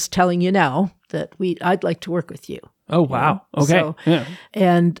I'm just telling you now that I'd like to work with you. Oh, wow. Okay. So, yeah.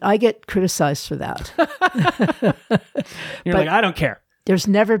 And I get criticized for that. You're like, I don't care. There's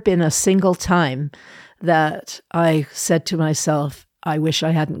never been a single time that I said to myself, I wish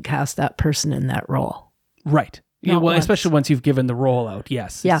I hadn't cast that person in that role. Right. Yeah, well, especially once you've given the role out.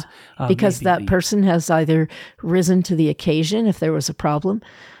 Yes. Yeah. Because that person has either risen to the occasion if there was a problem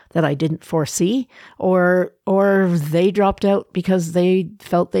that I didn't foresee, or they dropped out because they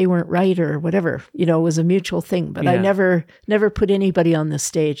felt they weren't right, or whatever. It was a mutual thing. But I never put anybody on the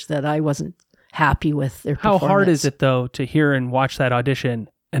stage that I wasn't happy with their performance. How hard is it, though, to hear and watch that audition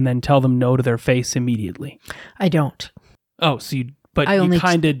and then tell them no to their face immediately? I don't. Oh, so you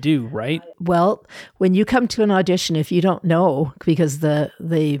kind of do, right? Well, when you come to an audition, if you don't know, because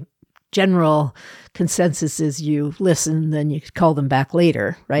the general consensus is you listen, then you call them back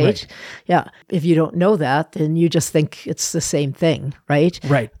later, right? Yeah. If you don't know that, then you just think it's the same thing, right?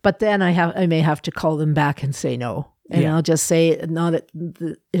 Right. But then I may have to call them back and say no. And I'll just say,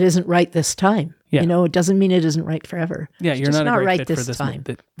 it isn't right this time. Yeah. It doesn't mean it isn't right forever. Yeah, it's you're just not right fit this for this time.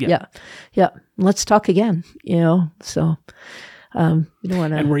 Yeah. Let's talk again, So you don't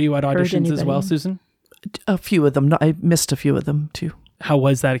want to. And were you at auditions as well, Susan? A few of them. No, I missed a few of them too. How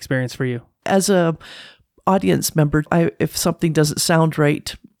was that experience for you? As a audience member, if something doesn't sound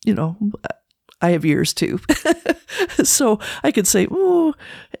right, I have ears too. So I could say, oh,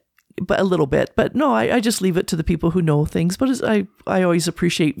 but a little bit. But no, I just leave it to the people who know things. But I always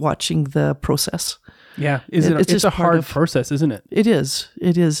appreciate watching the process. Yeah. It's a hard process, isn't it? It is.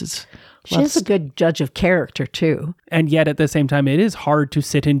 She's a good judge of character too. And yet at the same time, it is hard to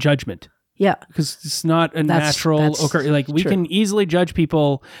sit in judgment. Yeah. Because it's not a natural occurrence. Like we can easily judge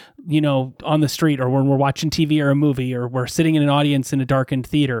people, on the street, or when we're watching TV or a movie, or we're sitting in an audience in a darkened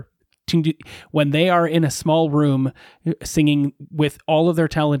theater. When they are in a small room singing with all of their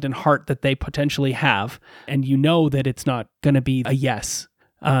talent and heart that they potentially have, and that it's not going to be a yes,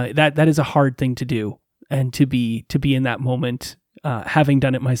 that is a hard thing to do. And to be in that moment, having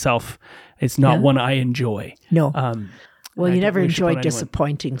done it myself, it's not one I enjoy. No. Well, you never enjoy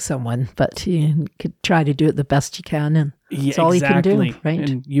disappointing someone, but you could try to do it the best you can, and that's all you can do, right?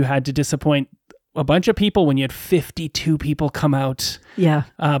 And you had to disappoint a bunch of people when you had 52 people come out. Yeah.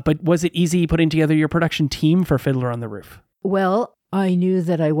 But was it easy putting together your production team for Fiddler on the Roof? Well, I knew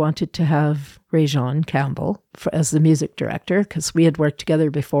that I wanted to have Ray-Jean Campbell as the music director, because we had worked together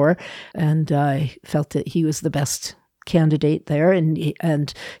before, and I felt that he was the best candidate there, and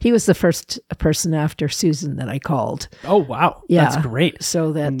he was the first person after Susan that I called. Oh wow, that's great.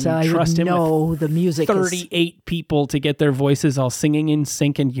 So that I would know the music. 38 people to get their voices all singing in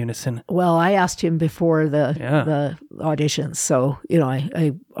sync and unison. Well, I asked him before the auditions, so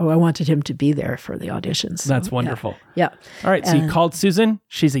I wanted him to be there for the auditions. That's wonderful. Yeah. All right, so you called Susan.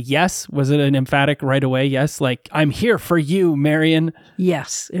 She's a yes. Was it an emphatic right away yes? Like, I'm here for you, Marion.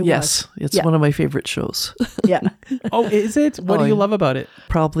 Yes, it was. It's one of my favorite shows. Yeah. Oh, is it? What do you love about it?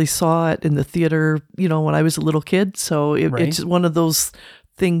 Probably saw it in the theater, when I was a little kid. So it's one of those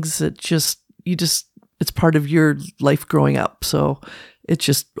things that it's part of your life growing up. So it's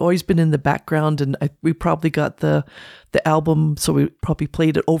just always been in the background. And we probably got the album, so we probably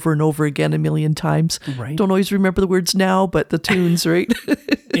played it over and over again a million times. Right. Don't always remember the words now, but the tunes, right?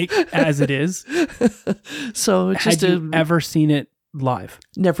 As it is. So it's Had you ever seen it live?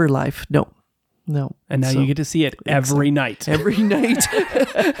 Never live, no. No. And now you get to see it every night. Every night.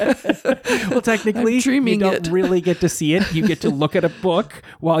 Well, technically, you don't really get to see it. You get to look at a book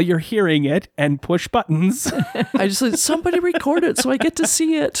while you're hearing it and push buttons. I just said, somebody record it so I get to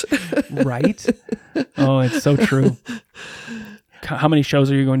see it. Right? Oh, it's so true. How many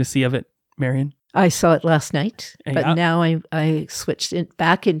shows are you going to see of it, Marion? I saw it last night, but now I switched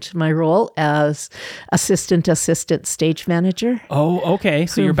back into my role as assistant stage manager. Oh, okay.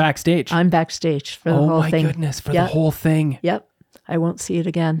 So you're backstage. I'm backstage for the whole thing. Oh my goodness, for the whole thing. Yep. I won't see it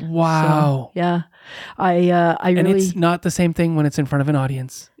again. Wow. So, yeah. I and really... it's not the same thing when it's in front of an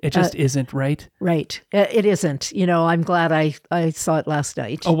audience. It just isn't, right? Right. It isn't. I'm glad I saw it last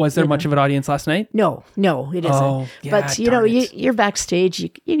night. Oh, was there much of an audience last night? No, it isn't. Oh, yeah, but, you're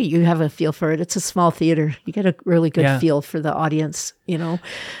backstage. You have a feel for it. It's a small theater. You get a really good feel for the audience,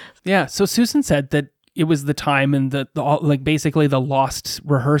 Yeah. So Susan said that it was the time and basically the lost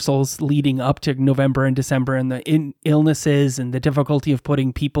rehearsals leading up to November and December, and the illnesses and the difficulty of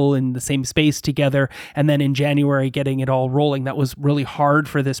putting people in the same space together. And then in January, getting it all rolling. That was really hard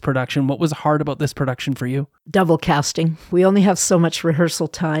for this production. What was hard about this production for you? Double casting. We only have so much rehearsal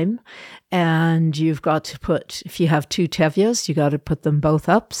time. And you've got to if you have two Tevias, you got to put them both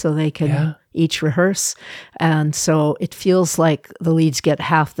up so they can each rehearse. And so it feels like the leads get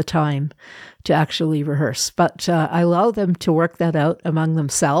half the time to actually rehearse. But I allow them to work that out among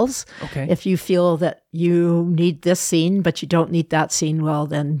themselves. Okay. If you feel that you need this scene, but you don't need that scene, well,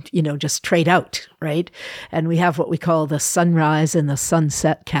 then, just trade out, right? And we have what we call the sunrise and the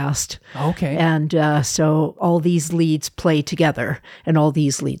sunset cast. Okay. And so all these leads play together and all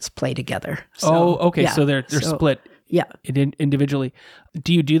these leads play together. So, okay. Yeah. So they're split individually.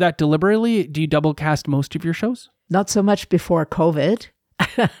 Do you do that deliberately? Do you double cast most of your shows? Not so much before COVID.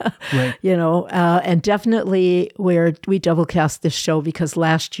 Right. And definitely we double cast this show because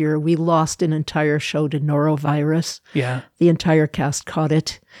last year we lost an entire show to norovirus. Yeah. The entire cast caught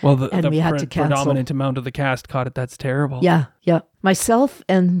it. Well, we had to cancel. Predominant amount of the cast caught it. That's terrible. Yeah. Yeah. Myself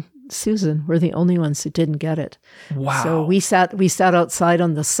and Susan were the only ones who didn't get it. Wow. So we sat outside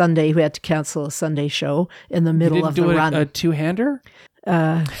on the Sunday. We had to cancel a Sunday show in the middle of the run. A two-hander?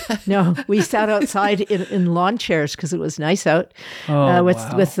 No, we sat outside in lawn chairs because it was nice out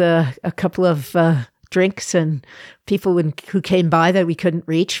with a couple of drinks and people who came by that we couldn't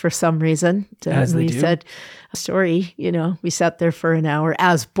reach for some reason. As they do. Said, sorry, we sat there for an hour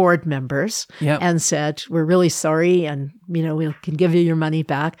as board members and said, we're really sorry and, we can give you your money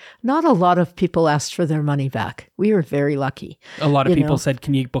back. Not a lot of people asked for their money back. We were very lucky. A lot of people said,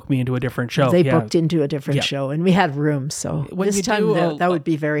 can you book me into a different show? They booked into a different show and we had room. So this time that would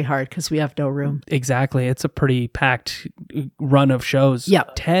be very hard because we have no room. Exactly. It's a pretty packed run of shows. Yeah.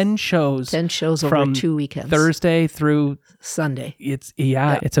 10 shows. 10 shows over 2 weekends. Thursday through Sunday. It's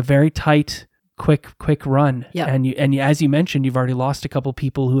a very tight, quick run. Yeah. And as you mentioned, you've already lost a couple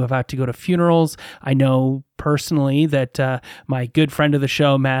people who have had to go to funerals. I know personally that my good friend of the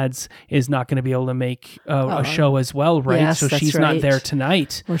show, Mads, is not going to be able to make a show as well, right? Yes, so she's not there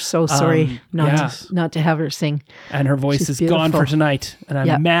tonight. We're so sorry not to have her sing. And her voice is gone for tonight. And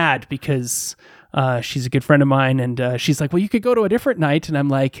I'm mad because she's a good friend of mine, and she's like, well, you could go to a different night. And I'm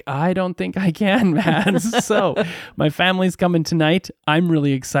like, I don't think I can, Mads. So my family's coming tonight. I'm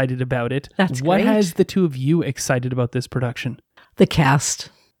really excited about it. That's what great. has the two of you excited about this production? The cast.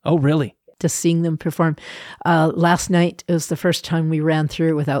 Oh, really? Just seeing them perform. Last night was the first time we ran through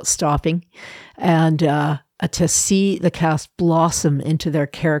it without stopping. And to see the cast blossom into their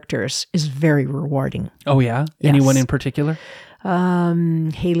characters is very rewarding. Oh, yeah? Yes. Anyone in particular?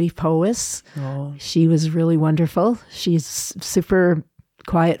 Haley Powys. Oh. She was really wonderful. She's a super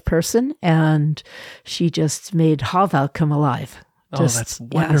quiet person, and she just made Hava come alive. That's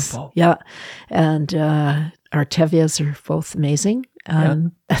wonderful. Yes, yeah. And our Tevias are both amazing.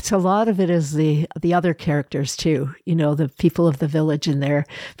 That's a lot of it is the other characters too, the people of the village and their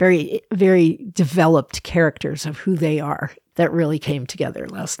very, very developed characters of who they are that really came together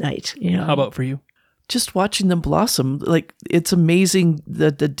last night. How about for you? Just watching them blossom, like it's amazing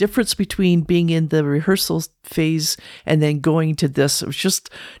the difference between being in the rehearsal phase and then going to this. It was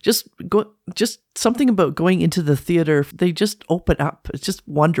just something about going into the theater. They just open up. It's just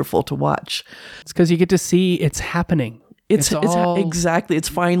wonderful to watch. It's because you get to see it's happening. It's exactly. It's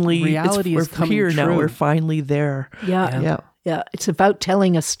finally reality is coming here true. now. We're finally there. Yeah. It's about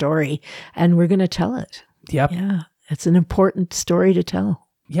telling a story, and we're going to tell it. Yep. Yeah, it's an important story to tell.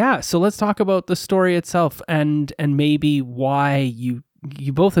 Yeah, so let's talk about the story itself and maybe why you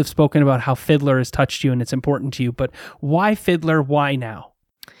both have spoken about how Fiddler has touched you and it's important to you, but why Fiddler? Why now?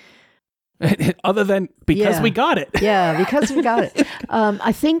 Other than because we got it. Yeah, because we got it.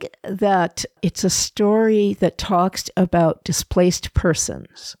 I think that it's a story that talks about displaced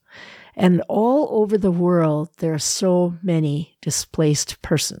persons. And all over the world, there are so many displaced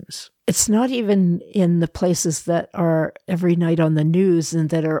persons. It's not even in the places that are every night on the news and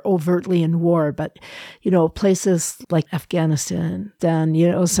that are overtly in war, but, places like Afghanistan, then,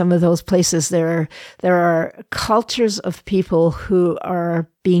 some of those places, there are cultures of people who are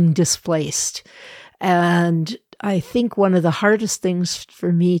being displaced. And I think one of the hardest things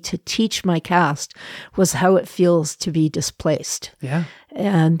for me to teach my cast was how it feels to be displaced. Yeah.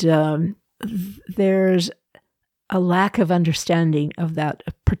 And there's a lack of understanding of that,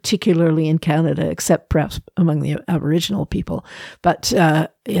 particularly in Canada, except perhaps among the Aboriginal people. But,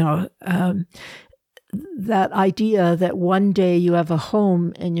 that idea that one day you have a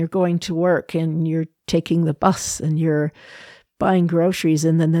home and you're going to work and you're taking the bus and you're buying groceries,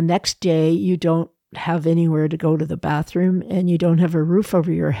 and then the next day you don't have anywhere to go to the bathroom and you don't have a roof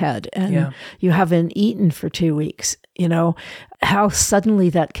over your head and you haven't eaten for 2 weeks, how suddenly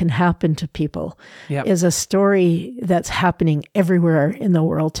that can happen to people is a story that's happening everywhere in the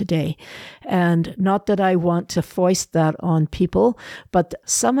world today. And not that I want to foist that on people, but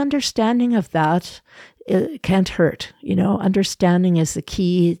some understanding of that, it can't hurt. Understanding is the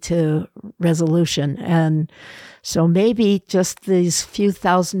key to resolution. And so maybe just these few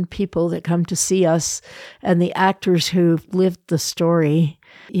thousand people that come to see us and the actors who've lived the story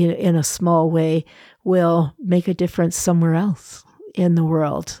in a small way will make a difference somewhere else in the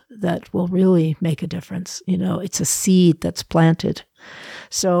world that will really make a difference. It's a seed that's planted.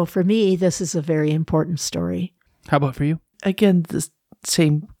 So for me, this is a very important story. How about for you? Again, the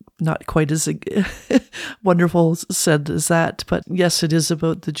same, not quite as wonderful said as that, but yes, it is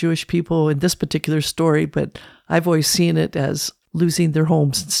about the Jewish people in this particular story, but I've always seen it as losing their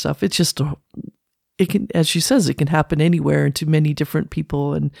homes and stuff. It's just, it can, as she says, it can happen anywhere and to many different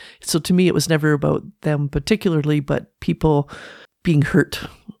people. And so to me, it was never about them particularly, but people being hurt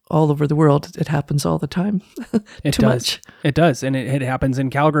all over the world. It happens all the time. It does. And it happens in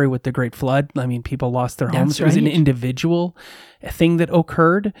Calgary with the Great Flood. I mean, people lost their homes. That's It was an right. individual thing that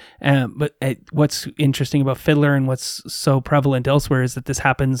occurred. But what's interesting about Fiddler and what's so prevalent elsewhere is that this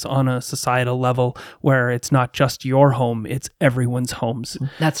happens on a societal level where it's not just your home, it's everyone's homes.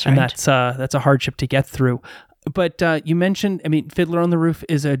 That's right. And that's a hardship to get through. But you mentioned, Fiddler on the Roof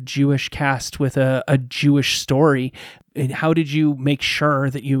is a Jewish cast with a Jewish story. And how did you make sure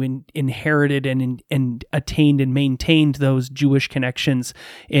that you inherited and attained and maintained those Jewish connections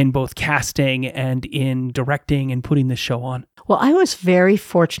in both casting and in directing and putting the show on? Well, I was very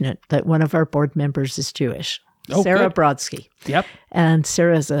fortunate that one of our board members is Jewish. Oh, Sarah good. Brodsky. Yep. And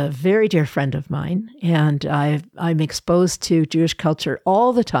Sarah's a very dear friend of mine, and I'm exposed to Jewish culture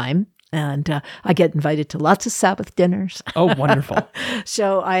all the time. And I get invited to lots of Sabbath dinners. Oh, wonderful.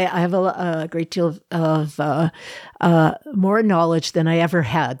 So I have a great deal of more knowledge than I ever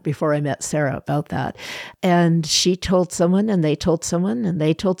had before I met Sarah about that. And she told someone, and they told someone, and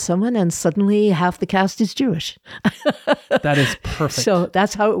they told someone, and suddenly half the cast is Jewish. That is perfect. So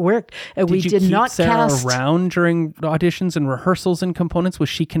that's how it worked. And we did keep not Sarah cast around during auditions and rehearsals and components? Was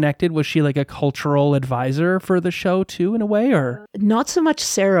she connected? Was she like a cultural advisor for the show too, in a way, or not so much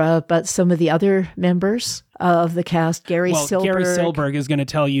Sarah, but some of the other members of the cast. Gary Silberg is going to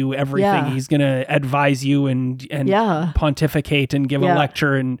tell you everything. Yeah. He's going to advise you and pontificate and give a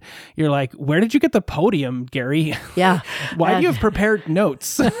lecture. And you're like, where did you get the podium, Gary? Yeah. Why do you have prepared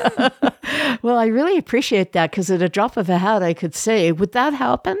notes? Well, I really appreciate that, because at a drop of a hat, I could say, would that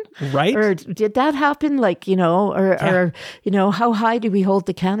happen? Right. Or did that happen? Like, or how high do we hold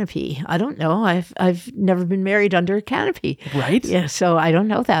the canopy? I don't know. I've never been married under a canopy. Right. Yeah. So I don't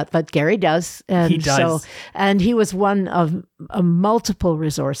know that, but Gary does. And he does. And he was one of multiple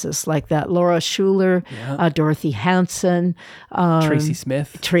resources like that. Laura Schuler, Dorothy Hansen, Tracy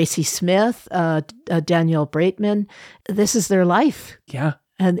Smith, Danielle Breitman. This is their life. Yeah.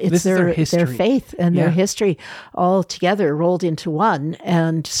 And it's their faith and their Yeah. history all together rolled into one.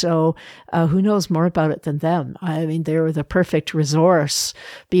 And so who knows more about it than them? I mean, they were the perfect resource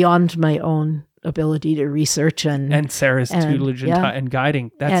beyond my own ability to research and Sarah's tutelage and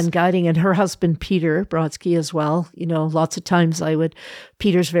guiding. And her husband, Peter Brodsky, as well. Lots of times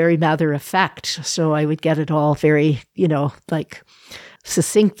Peter's very matter of fact. So I would get it all very, like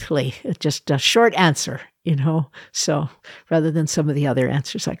succinctly, just a short answer, so rather than some of the other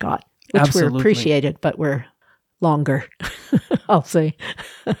answers I got, which Absolutely. were appreciated, but were longer, I'll say.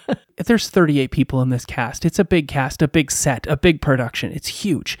 There's 38 people in this cast. It's a big cast, a big set, a big production. It's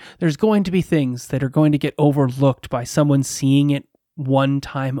huge. There's going to be things that are going to get overlooked by someone seeing it one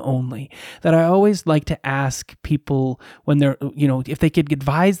time only, that I always like to ask people when they're, if they could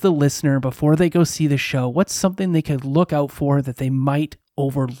advise the listener before they go see the show, what's something they could look out for that they might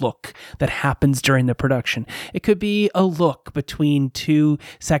overlook that happens during the production. It could be a look between two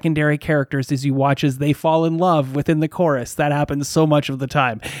secondary characters as you watch as they fall in love within the chorus. That happens so much of the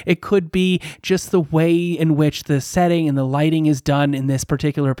time. It could be just the way in which the setting and the lighting is done in this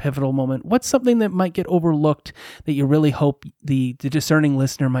particular pivotal moment. What's something that might get overlooked that you really hope the discerning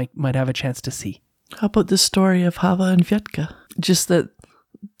listener might have a chance to see? How about the story of Hava and Vietka? Just that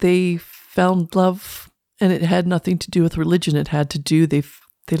they found love, and it had nothing to do with religion. It had to do, they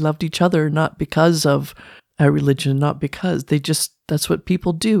loved each other, not because of a religion, not because that's what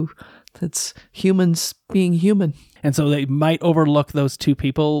people do. That's humans being human. And so they might overlook those two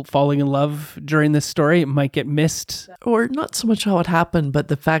people falling in love during this story. It might get missed. Or not so much how it happened, but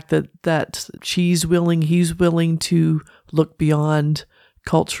the fact that he's willing to look beyond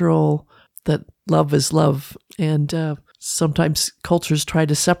cultural, that love is love. And sometimes cultures try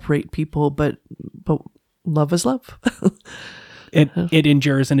to separate people, but love is love. It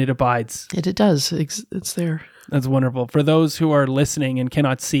endures and it abides. It does. It's there. That's wonderful. For those who are listening and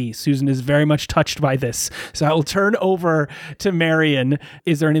cannot see, Susan is very much touched by this. So I will turn over to Marion.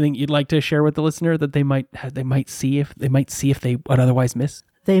 Is there anything you'd like to share with the listener that they might see if they would otherwise miss?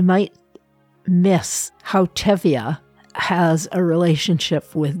 They might miss how Tevye has a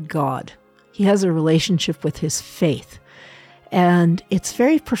relationship with God. He has a relationship with his faith. And it's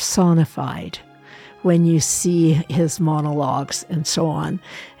very personified when you see his monologues and so on.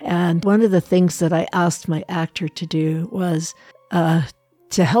 And one of the things that I asked my actor to do was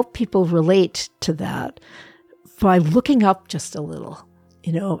to help people relate to that by looking up just a little.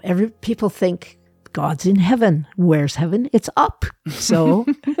 People think God's in heaven. Where's heaven? It's up. So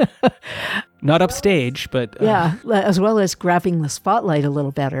not upstage, but yeah, as well as grabbing the spotlight a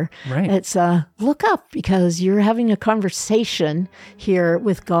little better. Right. It's look up, because you're having a conversation here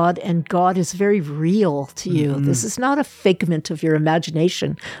with God, and God is very real to you. Mm-hmm. This is not a figment of your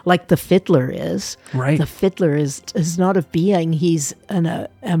imagination like the Fiddler is. Right. The Fiddler is not a being. He's an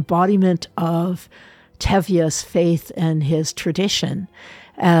embodiment of Tevye's faith and his tradition.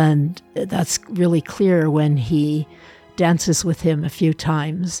 And that's really clear when he dances with him a few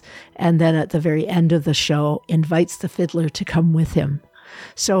times, and then at the very end of the show invites the Fiddler to come with him.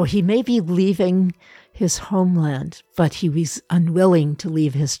 So he may be leaving his homeland, but he was unwilling to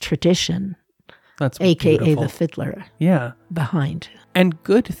leave his tradition. That's AKA beautiful. the Fiddler. Yeah. Behind. And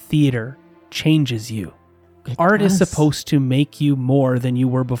good theater changes you. Art is supposed to make you more than you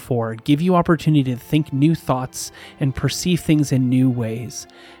were before, give you opportunity to think new thoughts and perceive things in new ways.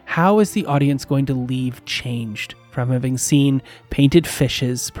 How is the audience going to leave changed from having seen Painted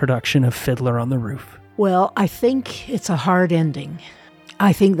Fish's production of Fiddler on the Roof? Well, I think it's a hard ending.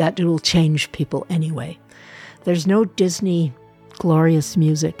 I think that will change people anyway. There's no Disney glorious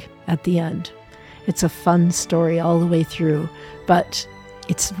music at the end. It's a fun story all the way through, but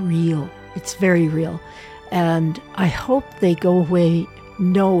it's real. It's very real. And I hope they go away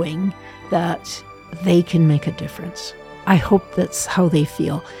knowing that they can make a difference. I hope that's how they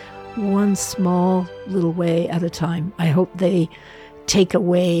feel. One small little way at a time. I hope they take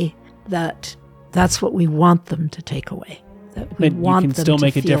away that that's what we want them to take away. That we want them to feel that. You can still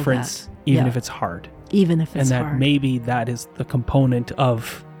make a difference, even if it's hard. Even if it's hard. And that maybe that is the component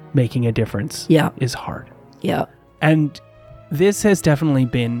of making a difference. Is hard. Yeah. And this has definitely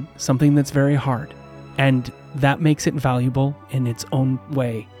been something that's very hard. And that makes it valuable in its own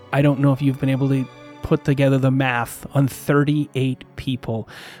way. I don't know if you've been able to put together the math on 38 people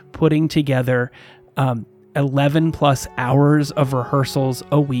putting together 11 plus hours of rehearsals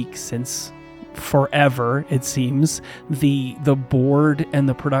a week since forever, it seems. The board and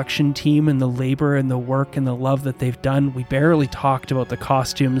the production team and the labor and the work and the love that they've done. We barely talked about the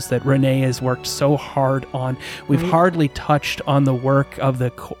costumes that Renee has worked so hard on. We've hardly touched on the work of the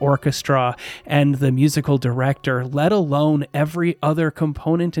orchestra and the musical director, let alone every other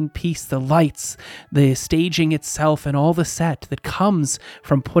component and piece, the lights, the staging itself, and all the set that comes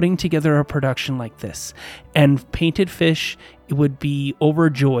from putting together a production like this. And Painted Fish would be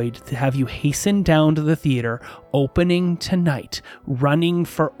overjoyed to have you hasten down to the theater, opening tonight, running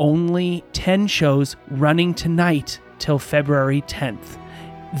for only 10 shows, running tonight till February 10th.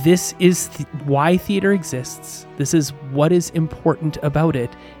 This is why theater exists. This is what is important about it.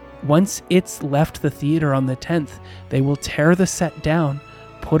 Once it's left the theater on the 10th, they will tear the set down,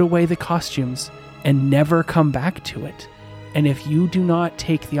 put away the costumes, and never come back to it. And if you do not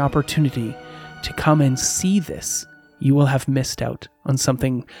take the opportunity to come and see this, you will have missed out on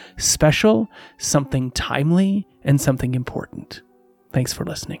something special, something timely, and something important. Thanks for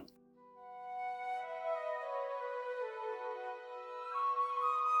listening.